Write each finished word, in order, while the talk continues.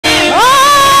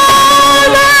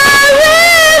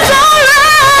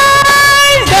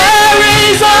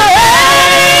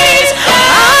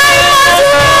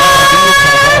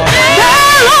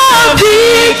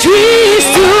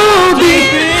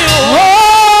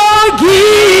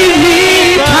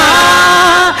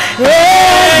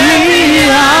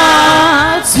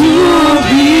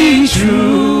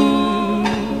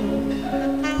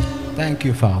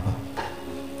Father.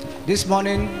 This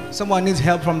morning, someone needs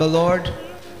help from the Lord.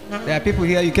 There are people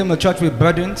here, you came to church with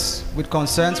burdens, with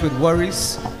concerns, with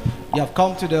worries. You have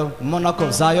come to the monarch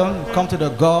of Zion, come to the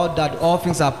God that all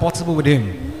things are possible with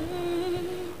him.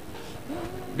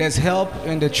 There's help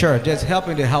in the church, there's help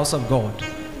in the house of God.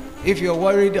 If you're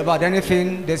worried about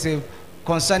anything, there's a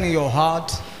concern in your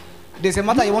heart, there's a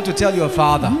matter you want to tell your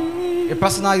Father, a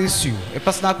personal issue, a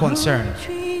personal concern.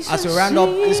 As we round up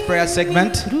this prayer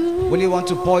segment, will you want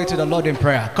to pour it to the Lord in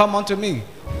prayer? Come unto me,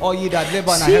 all ye that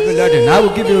labor and are heavy laden, I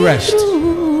will give you rest.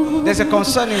 There's a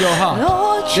concern in your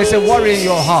heart, there's a worry in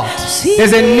your heart,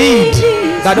 there's a need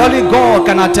that only God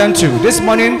can attend to. This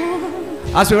morning,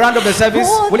 as we round up the service,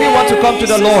 will you want to come to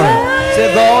the Lord?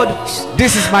 Say, God,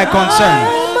 this is my concern,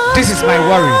 this is my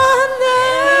worry.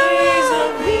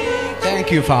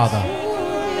 Thank you, Father.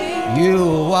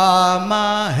 You are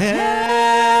my helper.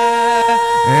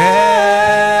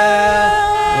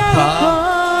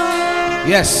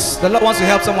 Yes, the Lord wants to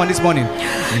help someone this morning.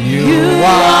 You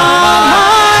are my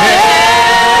helper.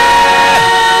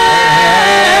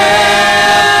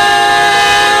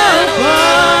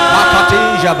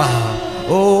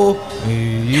 Oh,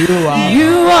 you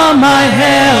are my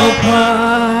helper,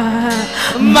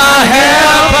 my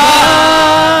helper,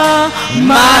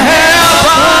 my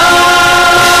helper.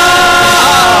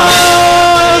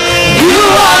 You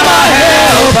are my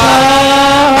helper,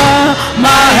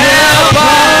 my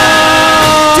helper.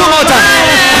 Two more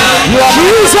times.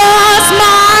 Jesus, my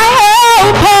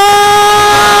helper.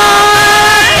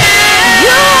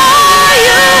 You are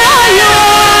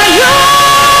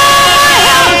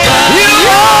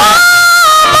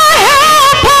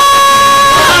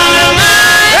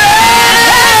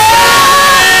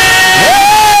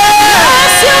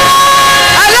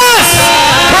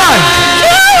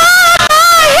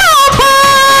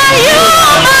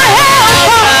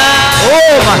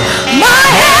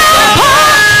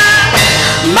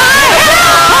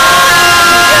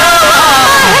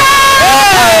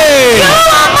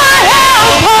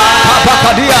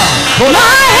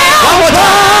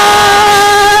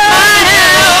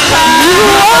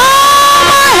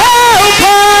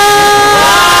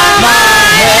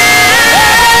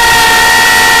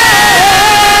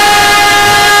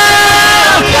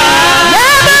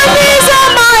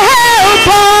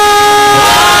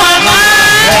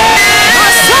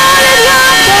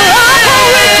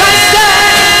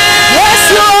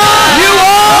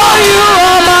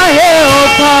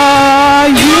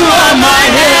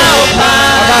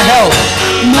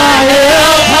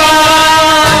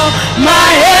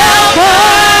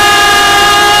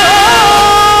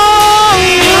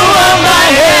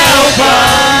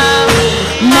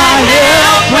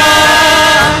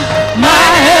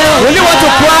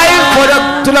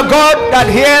God that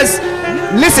hears.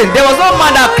 Listen, there was no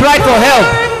man that cried for help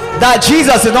that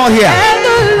Jesus is not here.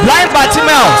 Blind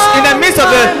Bartimaeus, in the midst of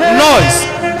the noise,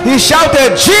 he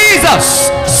shouted,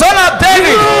 Jesus, Son of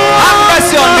David, have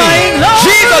mercy on me.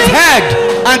 Jesus heard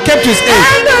and came to his aid.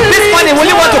 This morning, will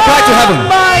you want to cry to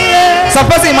heaven? Some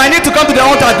person might need to come to the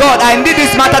altar. God, I need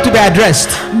this matter to be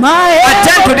addressed.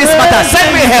 Attend to this matter.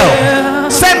 Send me help.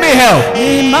 Send me help.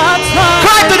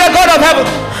 Cry to the God of heaven.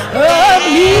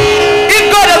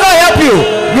 If God does not help you,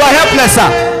 you are helpless, sir.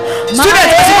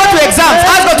 Students, as you go to exams,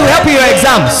 ask God to help you in your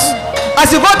exams.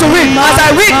 As you go to read, as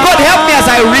I read, God help me as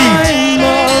I read.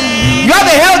 You have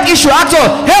a health issue, ask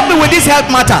God, help me with this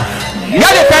health matter. You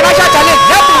have a financial challenge,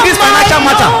 help me with this financial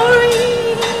matter.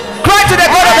 Cry to the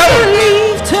God of heaven.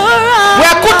 We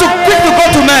are quick to go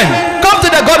to men. Come to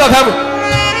the God of heaven.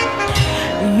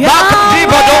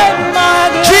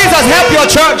 Jesus, help your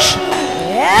church.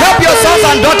 Help your sons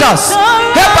and daughters.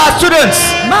 Help our students.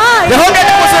 The Holy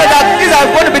Spirit said that these are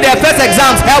going to be their first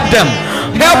exams. Help them.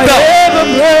 Help them.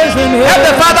 Help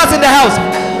the fathers in the house.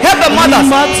 Help the mothers.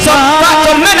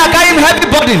 Some men are carrying heavy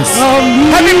burdens.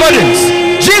 Heavy burdens.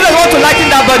 Jesus wants to lighten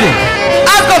that burden.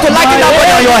 Ask God to lighten that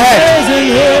burden on your head.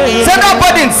 Several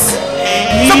burdens.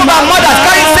 Some of our mothers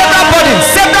carry several burdens.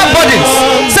 Several burdens.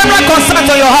 Several concerns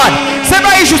on your heart.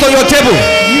 Several issues on your table.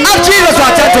 Ask Jesus to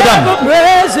attend to them.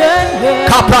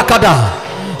 Kaprakada.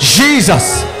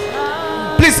 Jesus.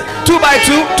 Please, two by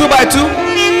two.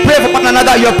 Pray for one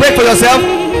another. You pray for yourself.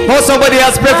 Or somebody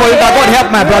else pray for you. That God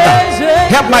help my brother.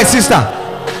 Help my sister.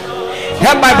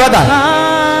 Help my brother.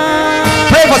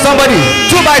 Pray for somebody.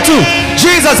 Two by two.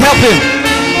 Jesus help him.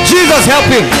 Jesus help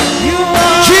him.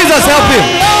 Jesus help him.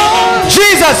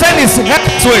 Jesus send his help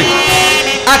to him.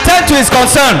 Attend to his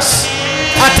concerns.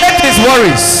 Attend to his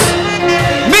worries.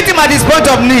 Meet him at his point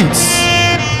of needs.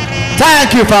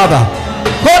 Thank you, Father.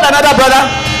 Hold another brother.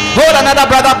 Hold another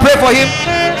brother. Pray for him.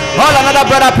 Hold another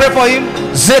brother. Pray for him.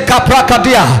 Zeka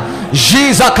prakadia.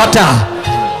 Jizakata.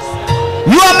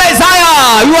 You are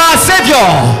Messiah. You are a Savior.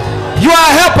 You are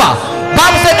a helper.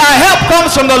 Bible said our help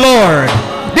comes from the Lord.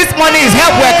 This morning is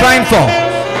help we're crying for.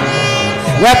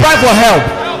 We're crying for help.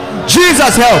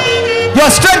 Jesus, help. Your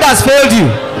strength has failed you.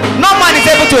 No man is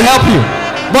able to help you,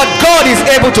 but God is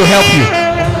able to help you.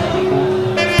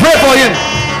 Pray for him.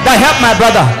 That help my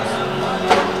brother.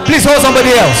 Please hold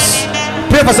somebody else.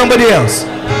 Pray for somebody else.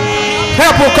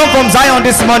 Help will come from Zion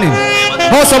this morning.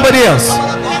 Hold somebody else.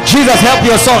 Jesus, help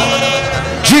your son.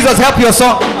 Jesus, help your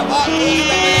son.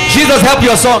 Jesus, help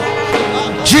your son.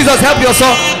 Jesus, help your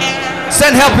son.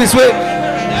 Send help his way.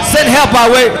 Send help our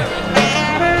way.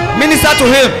 Minister to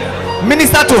him.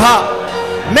 Minister to her.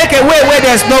 Make a way where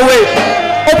there's no way.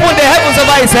 Open the heavens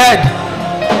over his head.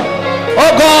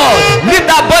 Oh God, lift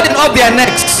that burden off their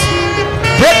necks.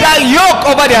 Break that yoke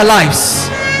over their lives.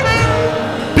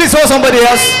 Please hold somebody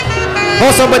else.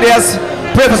 Hold somebody else.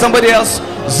 Pray for somebody else.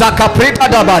 Zakaprita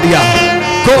dabadia.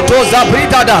 Koto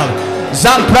zabrita da.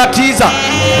 Zampratiza.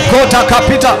 Kota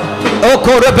kapita.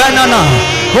 Oko rebenana.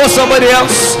 Hold somebody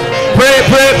else. Pray,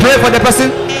 pray, pray for the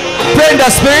person. Pray in the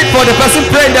spirit for the person.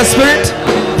 Pray in the spirit.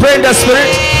 Pray in the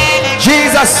spirit.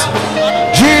 Jesus.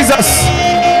 Jesus.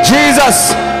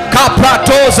 Jesus.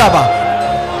 Kapratozaba.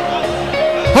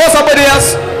 Hold somebody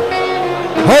else.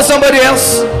 Hold somebody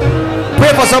else.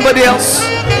 Pray for somebody else.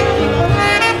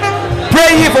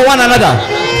 Pray ye for one another.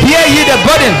 Hear ye the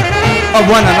burden of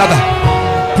one another.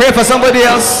 Pray for somebody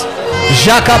else.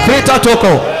 Jaka Preta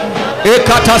Toko.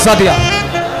 Ekata Sadia.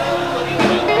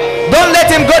 Don't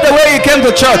let him go the way he came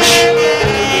to church.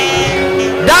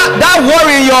 That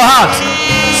worry in your heart.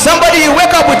 Somebody you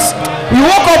woke up with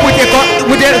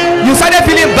you started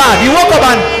feeling bad. You woke up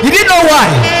and you didn't know why.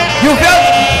 You felt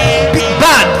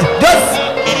bad. Just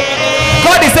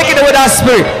God is taking away that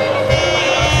spirit.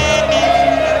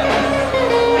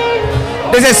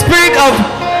 There's a spirit of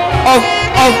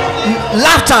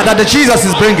laughter that the Jesus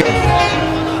is bringing.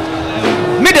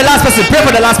 Meet the last person. Pray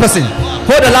for the last person.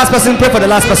 Hold the last person. Pray for the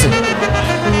last person.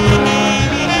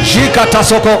 Jikata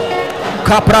soko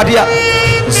kapradia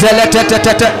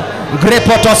zeletetete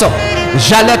grepotoso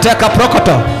jalete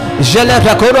kaprokoto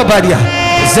jelete korobadia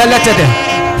zeletede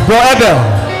broebel.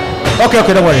 Okay,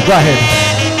 don't worry. Go ahead.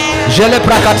 Jele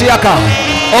prakatiaka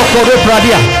okoro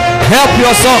pradia. Help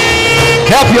your son.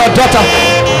 Help your daughter.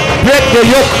 Break the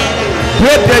yoke.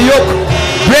 Break the yoke.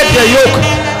 Break the yoke.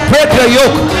 Break the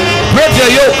yoke. Break the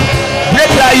yoke.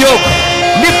 Break that yoke.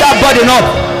 Lift that burden up.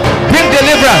 Bring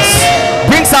deliverance.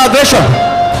 Bring salvation.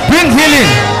 Bring healing.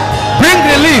 Bring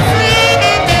relief.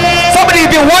 Somebody,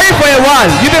 you've been worried for a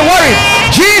while. You've been worried.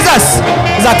 Jesus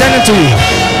is attending to you.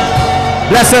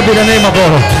 Blessed be the name of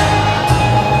God.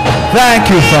 Thank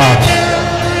you, Father.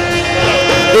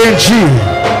 In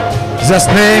Jesus'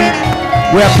 name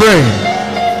we are praying.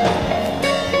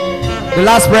 The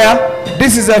last prayer.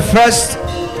 This is the first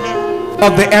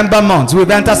of the ember months. We've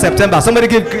entered September. Somebody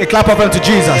give a clap of hand to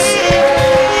Jesus.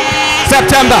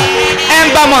 September,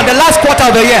 ember month, the last quarter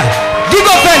of the year. Give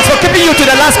God thanks for keeping you to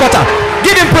the last quarter.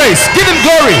 Give him praise. Give him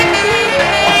glory.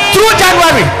 Through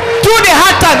January, through the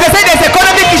hard times, they say there's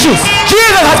economic issues.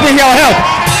 Jesus has been your help.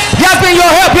 He has been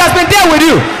your help. He has been there with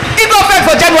you. Give God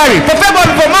thanks for January, for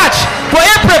February, for March, for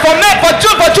April, for May, for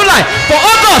June, for July, for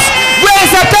August. We're in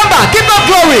September. Give God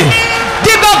glory.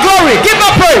 Give God glory. Give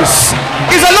God praise.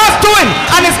 It's the Lord's doing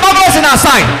and it's marvelous in our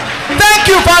sight. Thank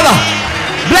you, Father.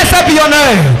 Blessed be your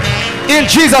name. In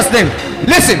Jesus' name.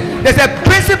 Listen, there's a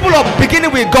principle of beginning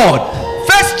with God.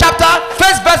 First chapter,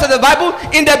 first verse of the Bible.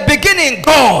 In the beginning,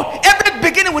 God. Every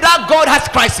beginning without God has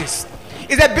crisis.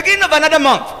 It's the beginning of another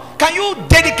month. Can you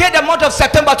dedicate the month of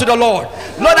September to the Lord?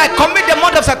 Lord, I commit the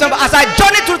month of September. As I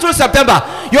journey through September,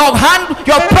 your hand,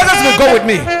 your presence will go with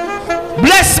me.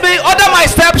 Bless me, order my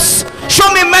steps. Show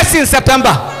me mercy in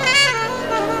September.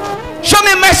 Show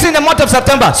me mercy in the month of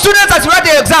September. Students, as you write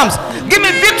the exams, give me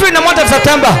victory in the month of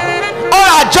September. All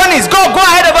our journeys, go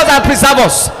ahead of us and preserve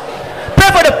us.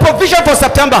 Pray for the provision for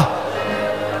September.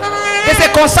 There's a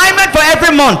consignment for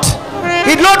every month.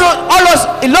 It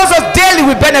loads us daily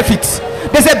with benefits.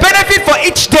 There's a benefit for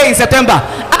each day in September.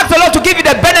 Ask the Lord to give you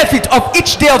the benefit of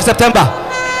each day of September.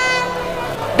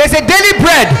 There's a daily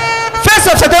bread.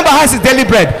 First of September has his daily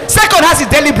bread. Second has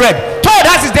his daily bread. Third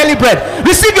has his daily bread.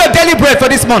 Receive your daily bread for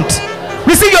this month.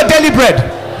 Receive your daily bread.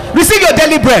 Receive your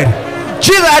daily bread.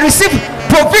 Jesus, I receive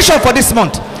provision for this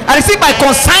month. I receive my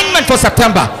consignment for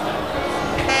September.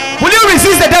 Will you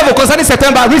resist the devil concerning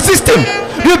September? Resist him.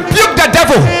 Rebuke the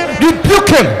devil. Rebuke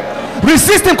him.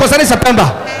 Resist him concerning September.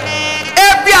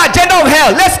 Every agenda of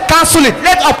hell, let's cancel it.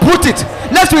 Let's uproot it.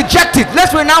 Let's reject it.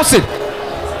 Let's renounce it.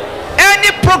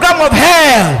 Any program of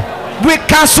hell, we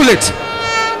cancel it.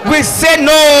 We say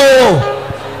no.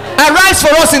 Arise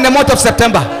for us in the month of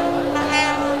September.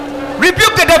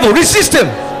 Rebuke the devil. Resist him.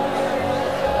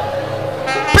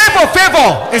 Pray for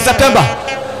favor in September.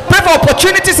 Pray for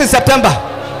opportunities in September.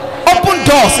 Open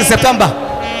doors in September.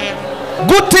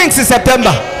 Good things in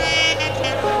September.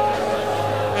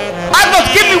 Ask God,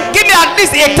 give me at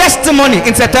least a testimony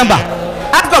in September.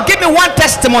 Ask God, give me one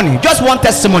testimony. Just one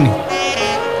testimony.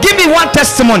 Give me one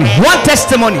testimony. One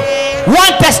testimony.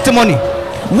 One testimony.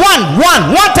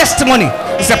 One testimony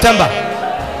in September.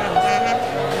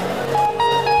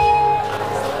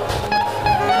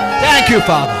 Thank you,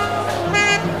 Father.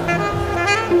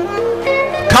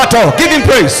 Kato, give him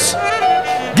praise.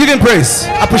 Give him praise.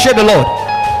 Appreciate the Lord.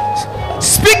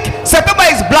 Speak. September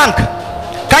is blank.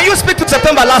 Can you speak to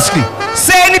September lastly?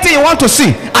 Say anything you want to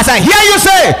see. As I hear you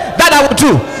say, that I will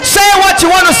do. Say what you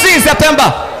want to see in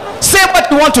September. Say what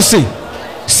you want to see.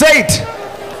 Say it.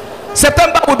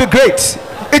 September will be great.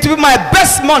 It will be my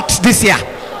best month this year.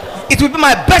 It will be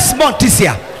my best month this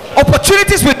year.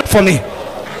 Opportunities will look for me.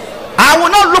 I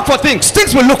will not look for things.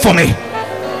 Things will look for me.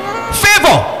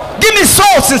 Favor. Give me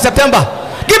souls in September.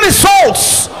 Give me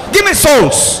souls. Give me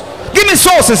souls. Give me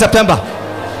souls in September.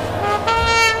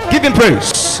 Give him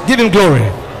praise. Give him glory.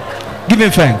 Give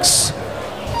him thanks.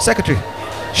 Secretary.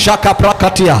 Shaka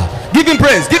Prakatia. Give him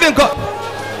praise. Give him God.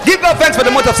 Give God thanks for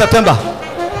the month of September.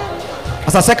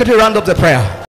 As our secretary round up the prayer.